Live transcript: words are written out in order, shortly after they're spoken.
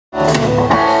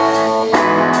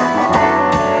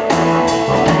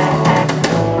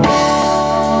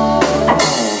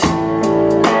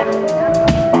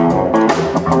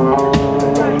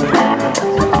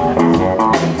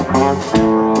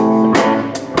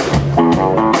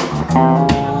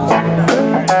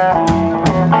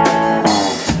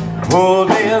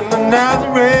Pulled in the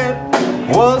Nazareth,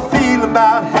 was feeling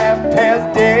about half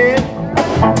past dead.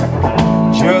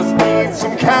 Just need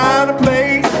some kind of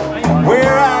place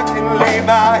where I can lay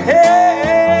my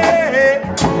head.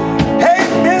 Hey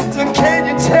mister, can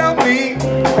you tell me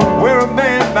where a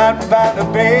man might find a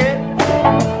bed?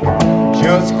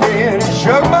 Just grinned and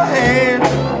shook my hand,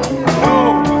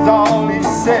 no was all he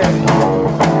said.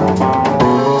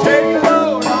 Take a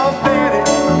load off Betty,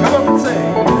 come on and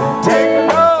sing. Take a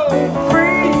load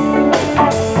free,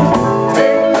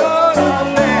 take a load off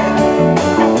Betty,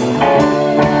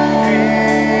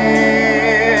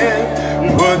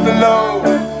 and put the load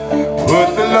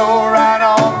right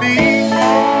on me.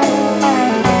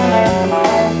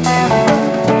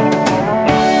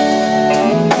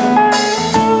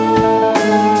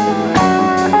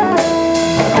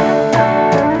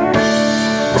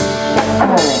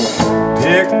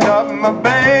 Picked up my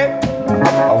bag, I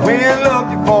went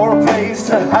looking for a place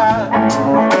to hide.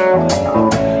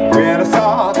 When I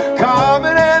saw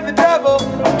Carmen and the devil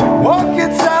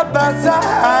walking side by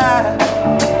side,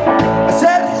 I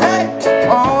said, hey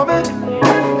Carmen,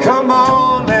 come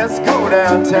on, let's go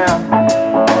downtown.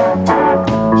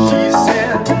 She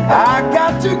said, I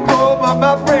got to go, but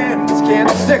my friends can't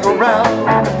stick around.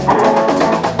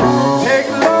 Take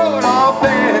a load off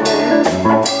Betty,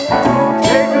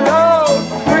 take a load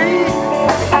free,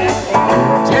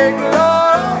 take a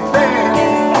load off Betty,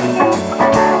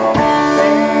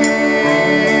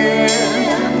 and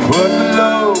put the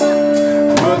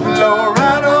load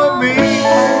right on me.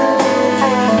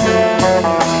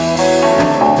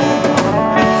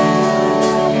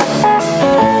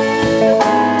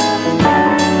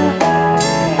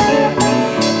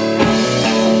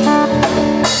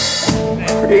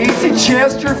 Crazy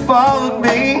Chester followed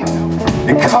me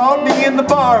and caught me in the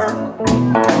bar.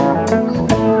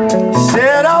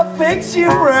 Said, I'll fix you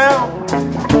around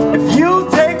if you'll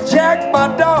take Jack, my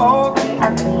dog.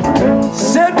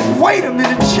 Said, wait a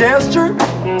minute, Chester,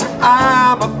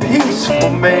 I'm a peaceful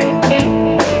man.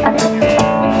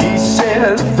 He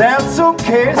said, that's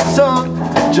okay, son,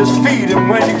 just feed him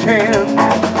when you can.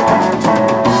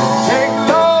 Take a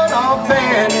load off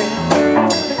Betty,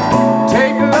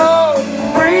 take a load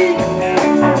free,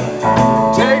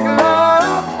 take a load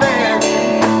off Betty,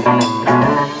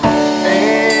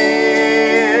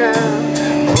 and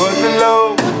put the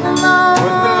load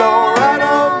right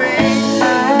on me.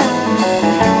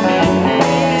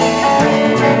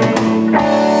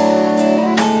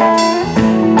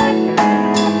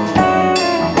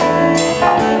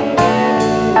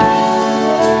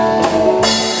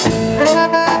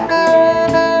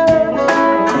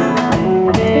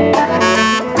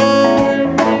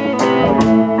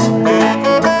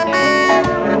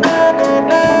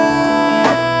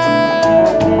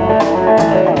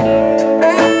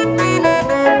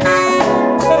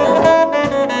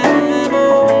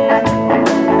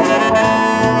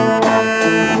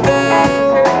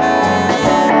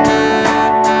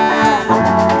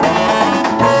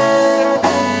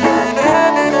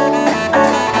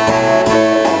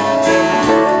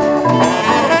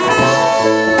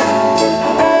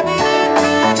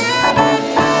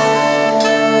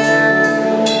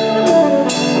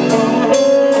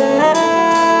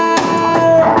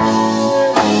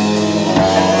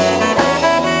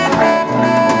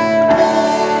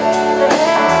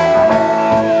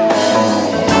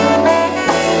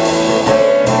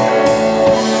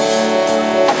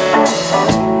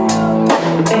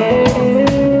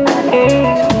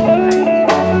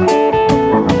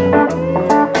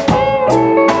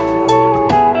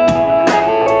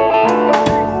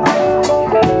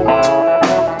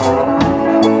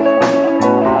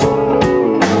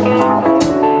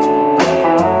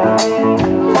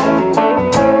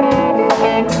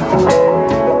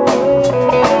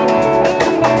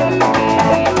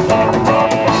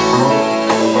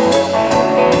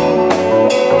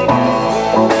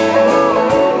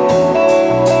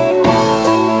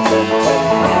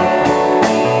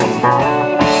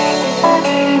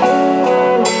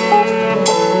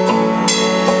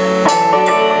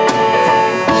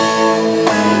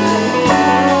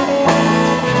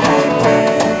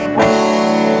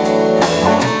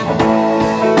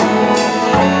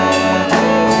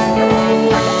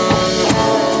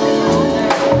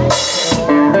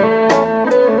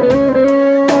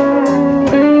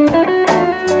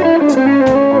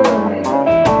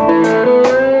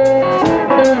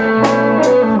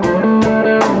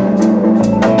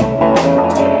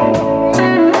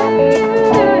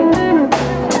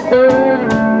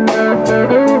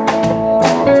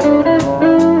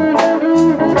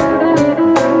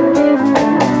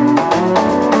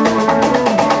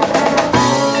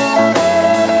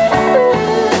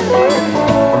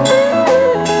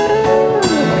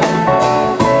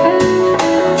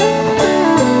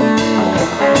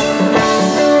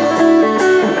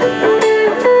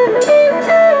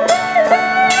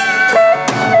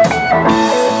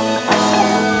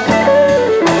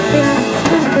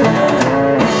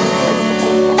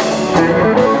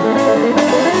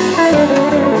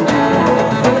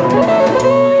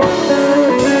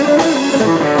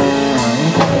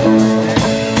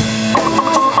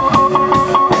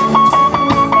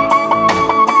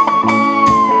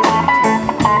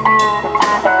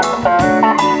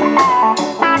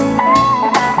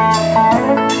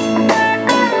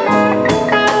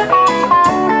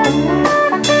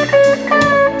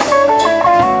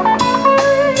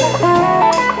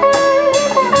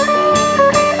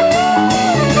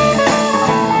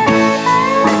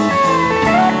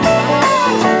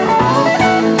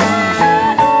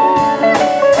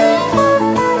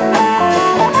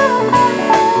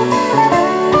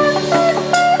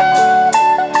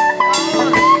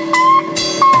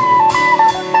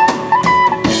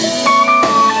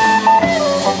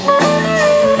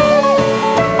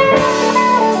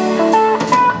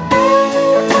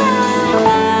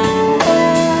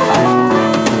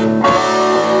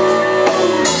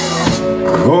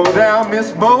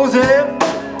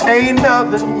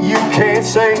 nothing you can't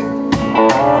say.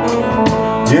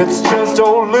 It's just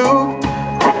old Luke.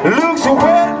 Luke's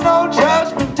waiting on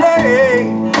Judgment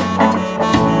Day.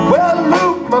 Well,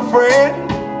 Luke, my friend,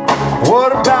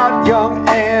 what about young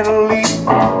Annalie?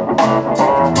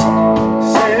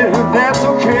 Said that's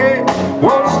okay,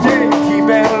 won't stay, keep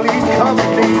Annalie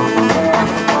company.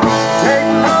 Take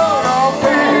load off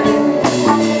Annie,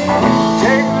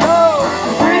 take load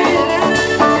free,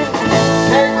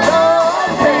 take load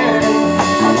off Annie,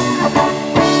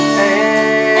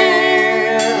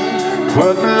 and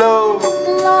put the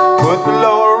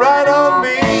load right on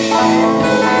me.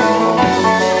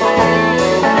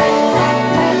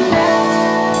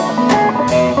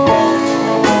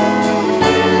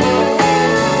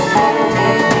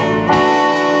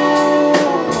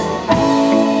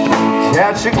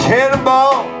 Catch a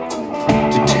cannonball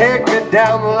to take me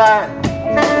down the line.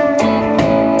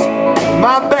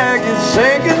 My bag is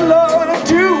sinking, Lord, I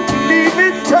do believe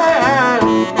it's time.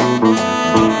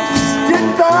 Stick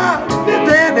by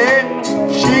then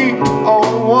she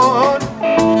on one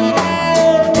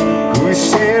who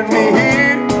sent me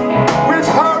here with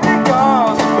her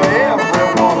regards for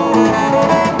everyone.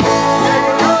 Take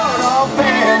a load off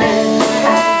Annie,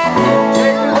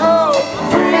 take a load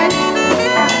free,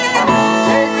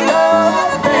 take a load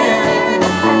off Annie,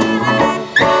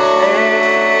 and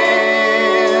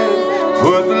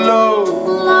put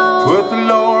the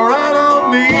load right on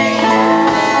me.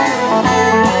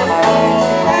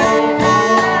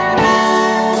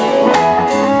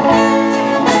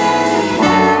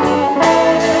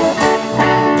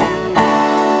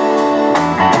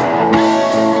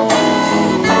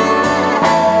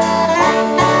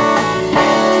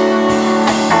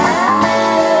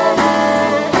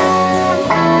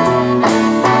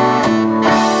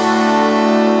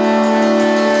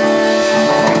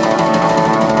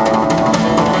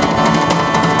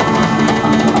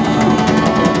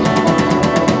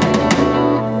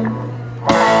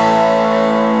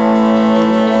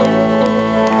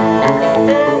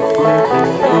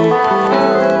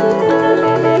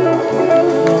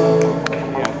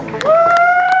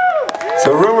 So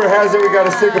rumor has it we got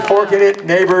to stick a fork in it,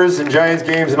 neighbors and Giants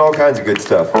games and all kinds of good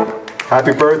stuff.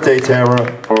 Happy birthday,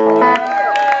 Tamara.